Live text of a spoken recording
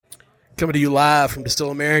Coming to you live from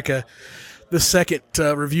Distill America. The second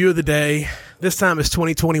review of the day. This time is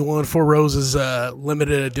 2021 Four Roses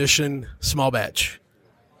limited edition small batch.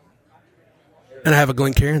 And I have a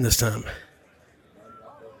Glencairn this time.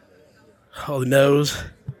 Oh, the nose.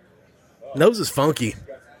 Nose is funky.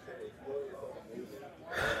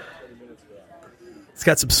 It's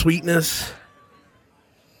got some sweetness.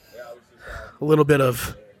 A little bit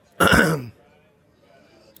of...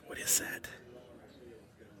 what is that?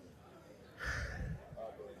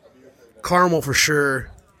 Caramel for sure.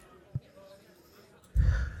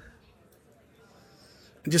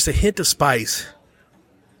 And just a hint of spice.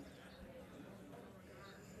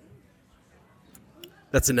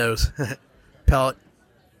 That's a nose. Palate.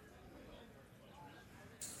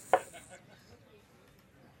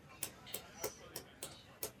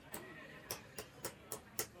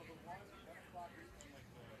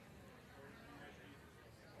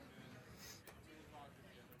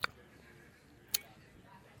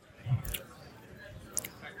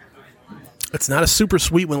 It's not a super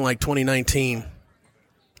sweet one like 2019. A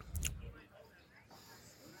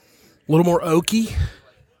little more oaky.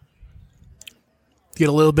 Get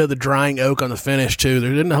a little bit of the drying oak on the finish, too.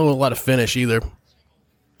 There didn't a whole lot of finish either.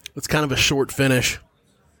 It's kind of a short finish.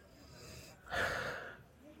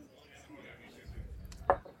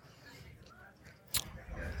 A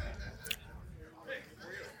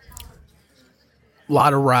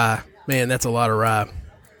lot of rye. Man, that's a lot of rye.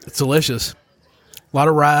 It's delicious. A lot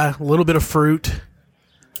of rye, a little bit of fruit.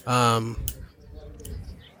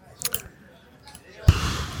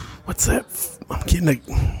 What's that? I'm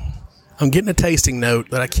getting a tasting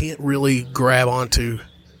note that I can't really grab onto.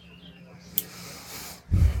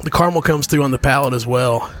 The caramel comes through on the palate as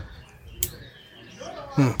well.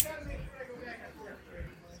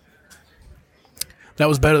 That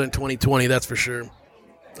was better than 2020, that's for sure. All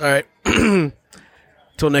right.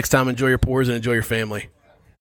 Until next time, enjoy your pours and enjoy your family.